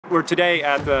We're today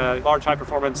at the large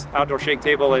high-performance outdoor shake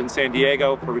table in San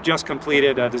Diego, where we just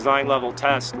completed a design-level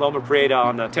test, Loma Prieta,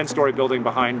 on the 10-story building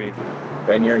behind me.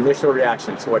 And your initial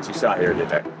reaction to what you saw here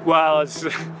today? Well, it's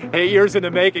 8 years in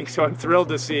the making, so I'm thrilled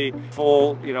to see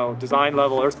full,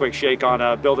 design-level earthquake shake on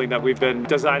a building that we've been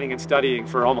designing and studying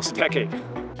for almost a decade.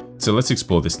 So let's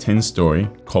explore this 10-story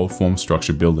cold-form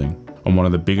structure building on one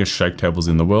of the biggest shake tables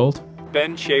in the world.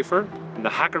 Ben Schaefer, the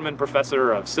Hackerman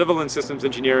Professor of Civil and Systems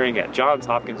Engineering at Johns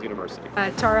Hopkins University.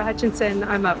 Tara Hutchinson,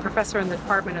 I'm a professor in the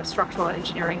Department of Structural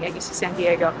Engineering at UC San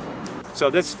Diego.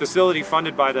 So this facility,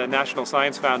 funded by the National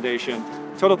Science Foundation,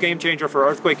 total game changer for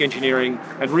earthquake engineering,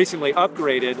 and recently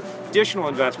upgraded additional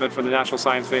investment from the National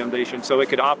Science Foundation so it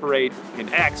could operate in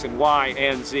X and Y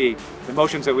and Z. The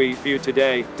motions that we viewed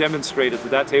today demonstrated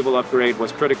that that table upgrade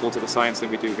was critical to the science that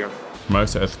we do here.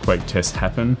 Most earthquake tests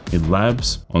happen in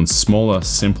labs on smaller,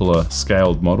 simpler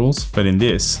scaled models, but in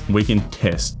this, we can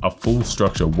test a full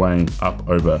structure weighing up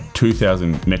over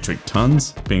 2,000 metric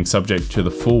tons, being subject to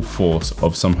the full force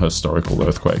of some historical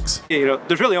earthquakes.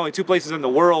 There's really only two places in the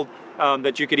world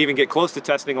that you could even get close to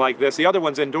testing like this. The other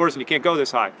one's indoors and you can't go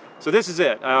this high. So this is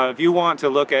it. If you want to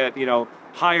look at,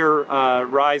 higher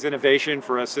rise innovation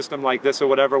for a system like this or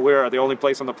whatever, we're the only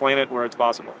place on the planet where it's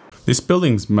possible. This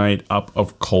building's made up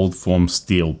of cold form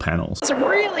steel panels. It's a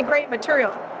really great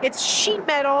material. It's sheet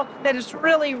metal that is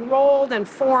really rolled and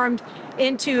formed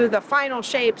into the final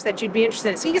shapes that you'd be interested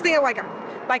in. So you can think of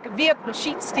like a vehicle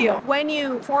sheet steel. When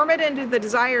you form it into the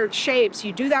desired shapes,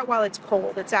 you do that while it's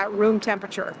cold. It's at room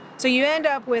temperature. So you end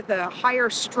up with a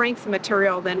higher strength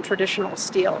material than traditional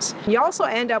steels. You also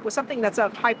end up with something that's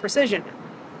of high precision,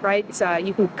 right? So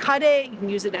you can cut it, you can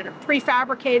use it in a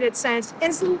prefabricated sense.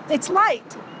 It's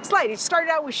light. It's light. It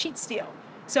started out with sheet steel.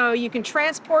 So you can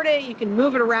transport it, you can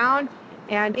move it around.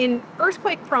 And in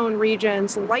earthquake-prone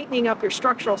regions, lightening up your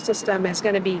structural system is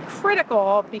going to be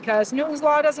critical because Newton's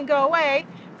law doesn't go away.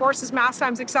 Force is mass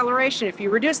times acceleration. If you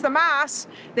reduce the mass,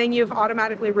 then you've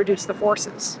automatically reduced the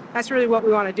forces. That's really what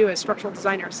we want to do as structural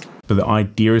designers. But the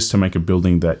idea is to make a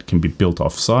building that can be built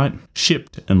off-site,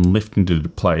 shipped and lifted into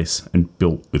place and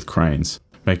built with cranes,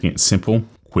 making it simple,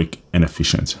 quick and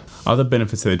efficient. Other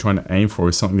benefits that they're trying to aim for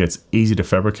is something that's easy to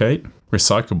fabricate,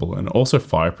 recyclable and also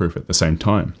fireproof at the same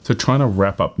time. So trying to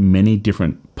wrap up many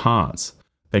different parts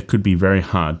that could be very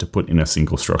hard to put in a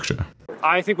single structure.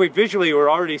 I think we're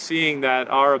already seeing that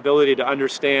our ability to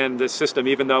understand this system,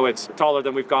 even though it's taller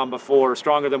than we've gone before,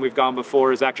 stronger than we've gone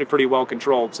before, is actually pretty well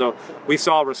controlled. So we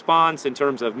saw a response in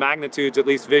terms of magnitudes, at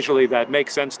least visually, that make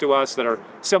sense to us, that are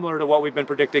similar to what we've been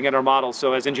predicting in our models.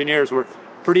 So as engineers, we're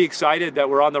pretty excited that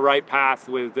we're on the right path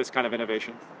with this kind of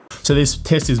innovation. So this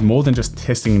test is more than just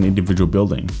testing an individual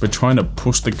building, but trying to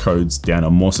push the codes down a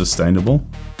more sustainable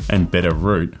and better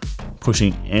route,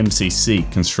 pushing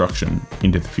MCC construction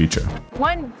into the future.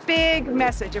 One big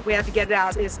message, if we have to get it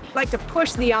out, is to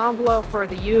push the envelope for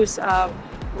the use of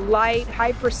light,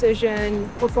 high precision,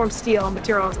 full-form steel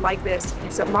materials like this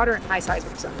in some moderate high size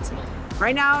zones.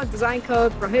 Right now, design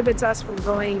code prohibits us from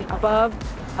going above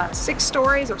 6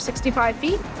 stories or 65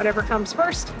 feet, whatever comes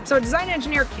first. So a design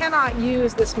engineer cannot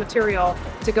use this material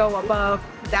to go above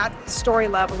that story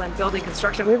level in building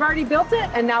construction. We've already built it,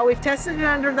 and now we've tested it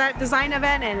under that design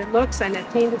event, and it looks and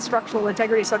attained its structural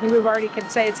integrity, so I think we've already can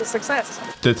say it's a success.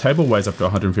 The table weighs up to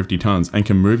 150 tons and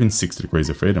can move in 6 degrees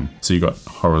of freedom. So you've got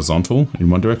horizontal in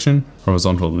one direction,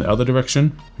 horizontal in the other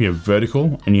direction, you have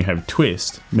vertical, and you have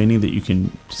twist, meaning that you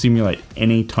can simulate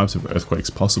any types of earthquakes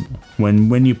possible.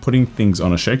 When you're putting things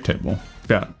on a shake table,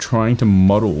 about trying to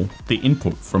model the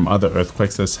input from other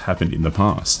earthquakes that's happened in the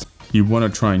past. You want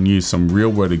to try and use some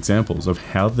real-world examples of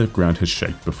how the ground has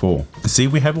shaked before. See,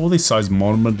 we have all these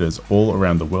seismometers all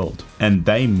around the world, and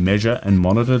they measure and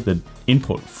monitor the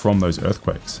input from those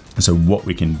earthquakes. And so what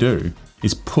we can do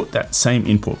is put that same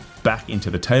input back into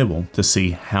the table to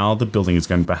see how the building is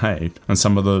going to behave on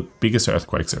some of the biggest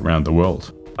earthquakes around the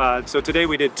world. So today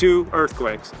we did two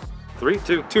earthquakes.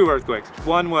 Two earthquakes.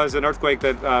 One was an earthquake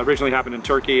that originally happened in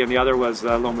Turkey, and the other was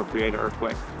the Loma Prieta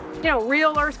earthquake.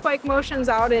 Real earthquake motions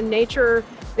out in nature,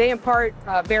 they impart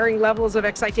varying levels of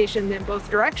excitation in both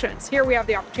directions. Here we have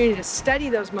the opportunity to study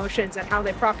those motions and how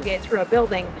they propagate through a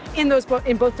building in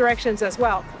both directions as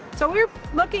well. So we're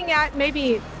looking at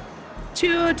maybe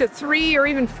 2 to 3 or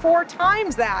even 4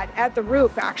 times that at the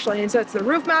roof, actually. And so it's the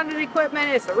roof-mounted equipment,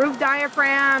 it's the roof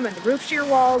diaphragm, and the roof shear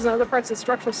walls and other parts of the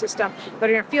structural system that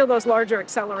are going to feel those larger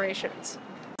accelerations.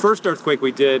 First earthquake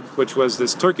we did, which was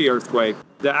this Turkey earthquake,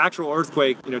 the actual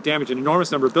earthquake, damaged an enormous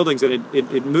number of buildings, and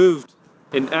it moved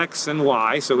in X and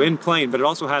Y, so in plane, but it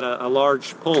also had a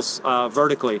large pulse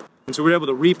vertically. And so we were able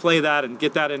to replay that and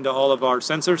get that into all of our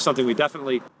sensors, something we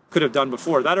definitely could have done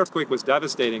before. That earthquake was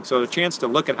devastating. So the chance to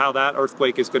look at how that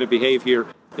earthquake is going to behave here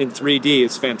in 3D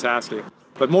is fantastic.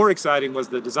 But more exciting was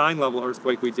the design level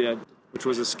earthquake we did, which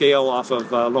was a scale off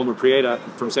of Loma Prieta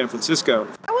from San Francisco.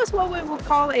 That was what we would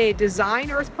call a design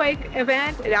earthquake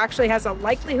event. It actually has a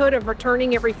likelihood of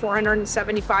returning every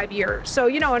 475 years. So,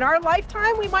 you know, in our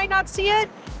lifetime, we might not see it,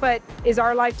 but is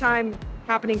our lifetime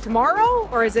happening tomorrow,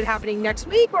 or is it happening next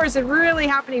week, or is it really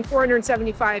happening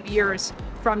 475 years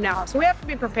from now? So we have to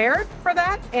be prepared for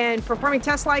that, and performing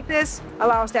tests like this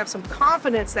allow us to have some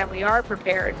confidence that we are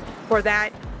prepared for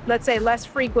that, let's say, less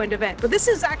frequent event. But this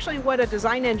is actually what a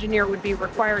design engineer would be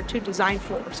required to design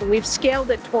for. So we've scaled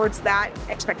it towards that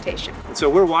expectation. So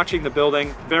we're watching the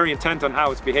building, very intent on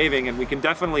how it's behaving, and we can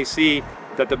definitely see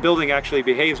that the building actually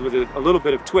behaves with a little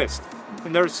bit of twist.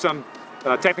 And there's some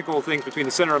technical things between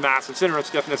the center of mass and center of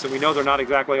stiffness, and we know they're not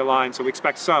exactly aligned, so we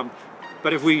expect some.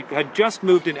 But if we had just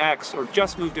moved in X or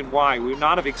just moved in Y, we would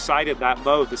not have excited that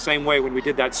mode the same way when we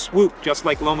did that swoop, just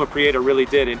like Loma Prieta really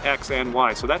did in X and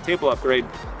Y. So that table upgrade,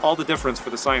 all the difference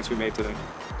for the science we made today.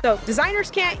 So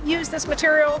designers can't use this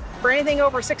material for anything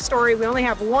over 6-story. We only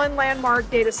have one landmark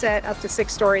data set up to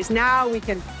 6 stories. Now we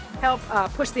can help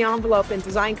push the envelope in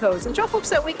design codes and show folks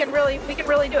that we can really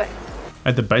do it.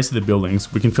 At the base of the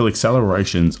buildings, we can feel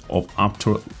accelerations of up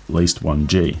to at least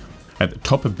 1G. At the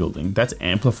top of the building, that's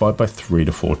amplified by 3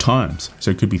 to 4 times. So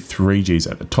it could be 3 Gs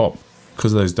at the top.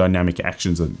 Because of those dynamic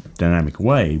actions and dynamic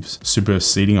waves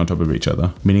superseding on top of each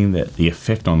other, meaning that the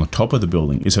effect on the top of the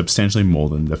building is substantially more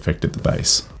than the effect at the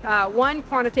base. One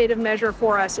quantitative measure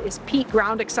for us is peak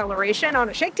ground acceleration. On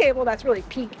a shake table, that's really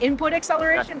peak input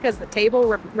acceleration because the table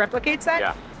replicates that.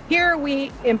 Yeah. Here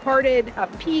we imparted a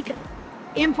peak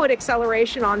input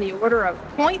acceleration on the order of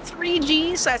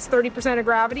 0.3 Gs, that's 30% of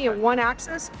gravity in one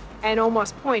axis, and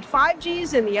almost 0.5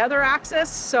 Gs in the other axis.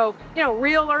 So, you know,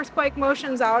 real earthquake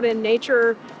motions out in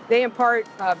nature, they impart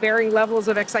varying levels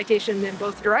of excitation in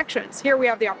both directions. Here we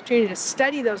have the opportunity to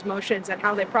study those motions and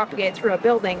how they propagate through a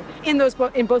building in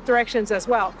both directions as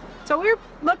well. So we're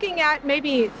looking at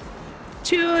maybe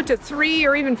 2 to 3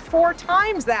 or even 4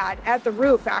 times that at the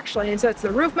roof, actually. And so it's the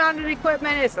roof mounted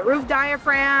equipment, it's the roof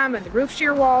diaphragm and the roof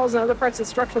shear walls and other parts of the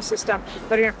structural system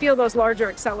that are going to feel those larger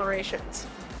accelerations.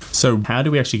 So how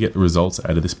do we actually get the results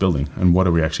out of this building, and what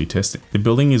are we actually testing? The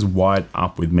building is wired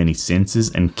up with many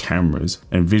sensors and cameras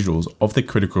and visuals of the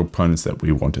critical components that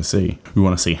we want to see. We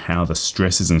want to see how the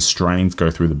stresses and strains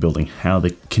go through the building, how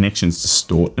the connections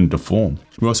distort and deform.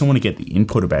 We also want to get the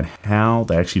input about how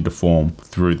they actually deform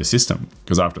through the system,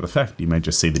 because after the fact you may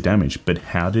just see the damage, but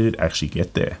how did it actually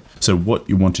get there? So what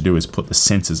you want to do is put the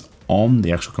sensors on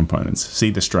the actual components,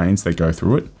 see the strains that go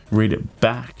through it, read it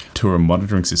back to a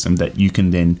monitoring system that you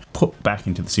can then put back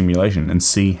into the simulation and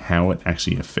see how it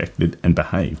actually affected and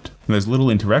behaved. And those little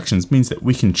interactions means that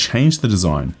we can change the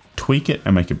design, tweak it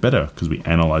and make it better, because we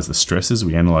analyze the stresses,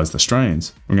 we analyze the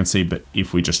strains. We're going to see, but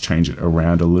if we just change it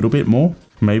around a little bit more,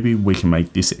 maybe we can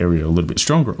make this area a little bit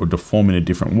stronger or deform in a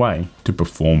different way to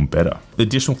perform better. The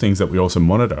additional things that we also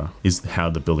monitor is how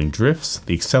the building drifts,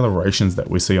 the accelerations that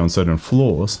we see on certain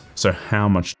floors, so how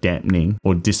much dampening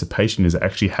or dissipation is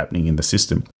actually happening in the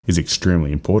system is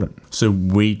extremely important. So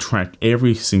we track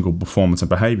every single performance and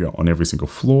behavior on every single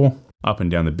floor, up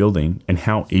and down the building, and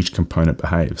how each component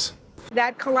behaves.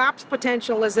 That collapse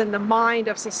potential is in the mind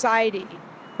of society,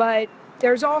 but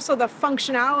there's also the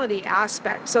functionality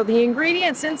aspect. So the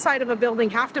ingredients inside of a building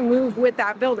have to move with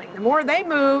that building. The more they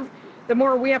move, the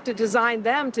more we have to design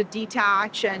them to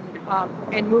detach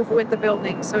and move with the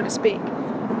building, so to speak.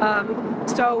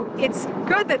 So it's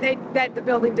good that the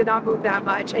building did not move that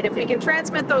much, and if we can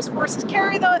transmit those forces,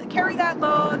 carry that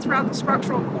load throughout the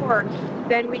structural core,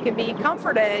 then we can be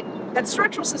comforted that the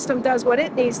structural system does what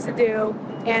it needs to do,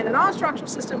 and the non-structural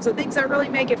systems, the things that really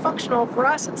make it functional for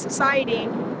us in society,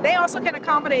 they also can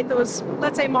accommodate those,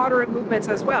 let's say, moderate movements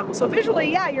as well. So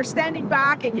visually, yeah, you're standing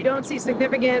back and you don't see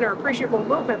significant or appreciable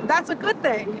movement, but that's a good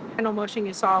thing. The final motion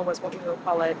you saw was what we would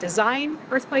call a design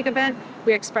earthquake event.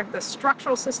 We expect the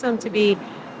structural system to be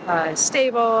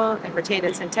stable and retain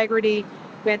its integrity.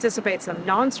 We anticipate some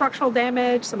non-structural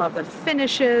damage, some of the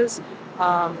finishes,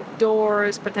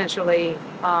 doors, potentially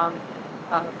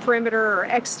perimeter or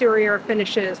exterior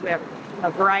finishes. We have a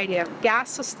variety of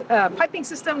piping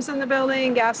systems in the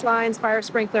building, gas lines, fire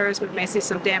sprinklers. We may see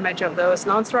some damage of those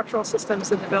non-structural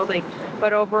systems in the building,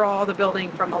 but overall the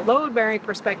building from a load-bearing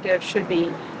perspective should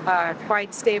be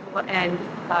quite stable and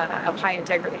of high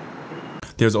integrity.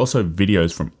 There's also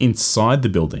videos from inside the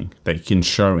building that you can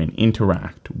show and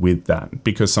interact with that,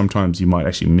 because sometimes you might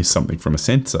actually miss something from a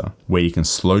sensor where you can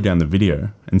slow down the video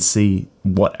and see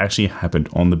what actually happened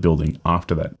on the building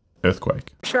after that.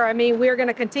 earthquake. Sure. I mean, we're going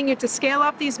to continue to scale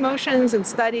up these motions and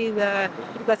study the,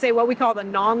 let's say, what we call the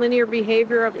nonlinear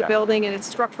behavior of the building and its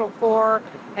structural core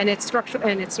and its structural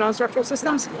and its non-structural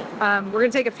systems. We're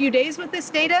going to take a few days with this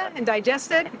data and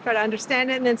digest it, try to understand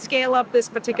it, and then scale up this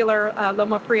particular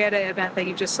Loma Prieta event that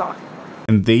you just saw.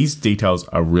 And these details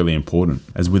are really important,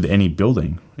 as with any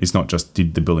building, it's not just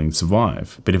did the building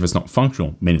survive, but if it's not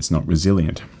functional, mean it's not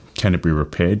resilient. Can it be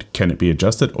repaired? Can it be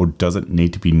adjusted? Or does it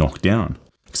need to be knocked down?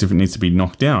 Because if it needs to be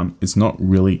knocked down, it's not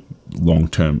really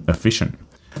long-term efficient.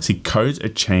 See, codes are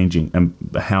changing and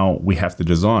how we have to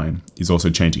design is also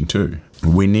changing too.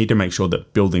 We need to make sure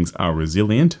that buildings are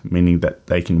resilient, meaning that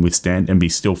they can withstand and be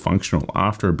still functional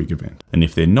after a big event. And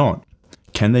if they're not,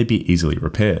 can they be easily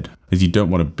repaired? As you don't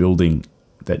want a building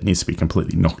that needs to be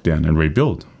completely knocked down and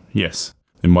rebuilt. Yes,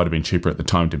 it might have been cheaper at the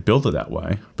time to build it that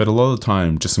way, but a lot of the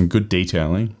time, just some good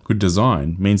detailing, good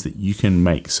design means that you can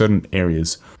make certain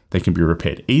areas that can be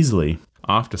repaired easily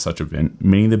after such an event,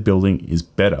 meaning the building is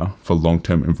better for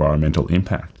long-term environmental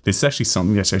impact. This is actually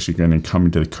something that's actually going to come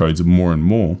into the codes more and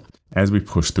more as we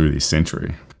push through this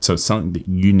century. So it's something that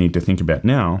you need to think about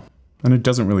now, and it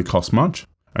doesn't really cost much,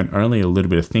 and only a little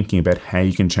bit of thinking about how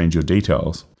you can change your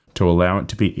details to allow it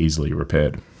to be easily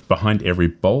repaired. Behind every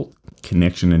bolt,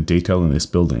 connection and detail in this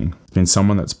building has been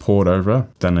someone that's pored over,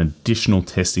 done additional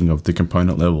testing of the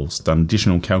component levels, done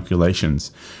additional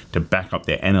calculations to back up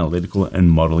their analytical and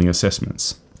modeling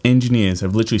assessments. Engineers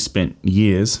have literally spent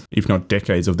years, if not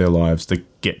decades of their lives to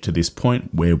get to this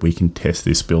point where we can test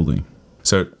this building.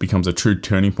 So it becomes a true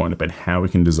turning point about how we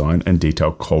can design and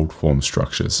detail cold form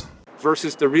structures.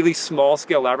 Versus the really small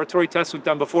scale laboratory tests we've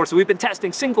done before. So we've been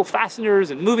testing single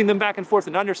fasteners and moving them back and forth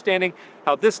and understanding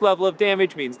how this level of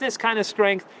damage means this kind of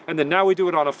strength. And then now we do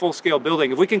it on a full scale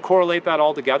building. If we can correlate that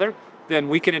all together, then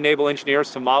we can enable engineers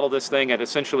to model this thing at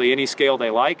essentially any scale they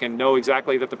like and know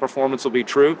exactly that the performance will be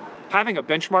true. Having a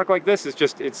benchmark like this is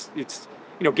just, it's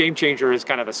game changer is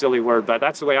kind of a silly word, but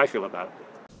that's the way I feel about it.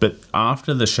 But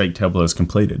after the shake table is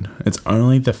completed, it's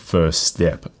only the first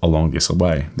step along this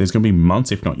way. There's going to be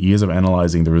months, if not years, of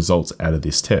analysing the results out of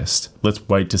this test. Let's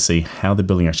wait to see how the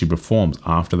building actually performs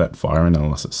after that fire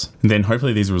analysis. And then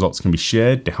hopefully these results can be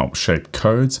shared to help shape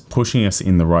codes, pushing us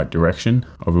in the right direction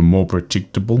of a more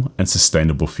predictable and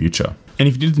sustainable future. And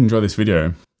if you did enjoy this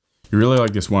video, you really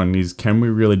like this one, is can we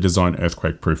really design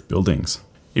earthquake-proof buildings?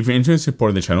 If you're interested in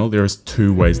supporting the channel, there is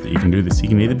two ways that you can do this. You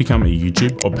can either become a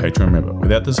YouTube or Patreon member.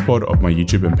 Without the support of my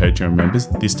YouTube and Patreon members,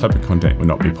 this type of content would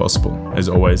not be possible. As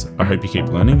always, I hope you keep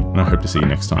learning, and I hope to see you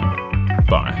next time.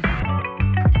 Bye.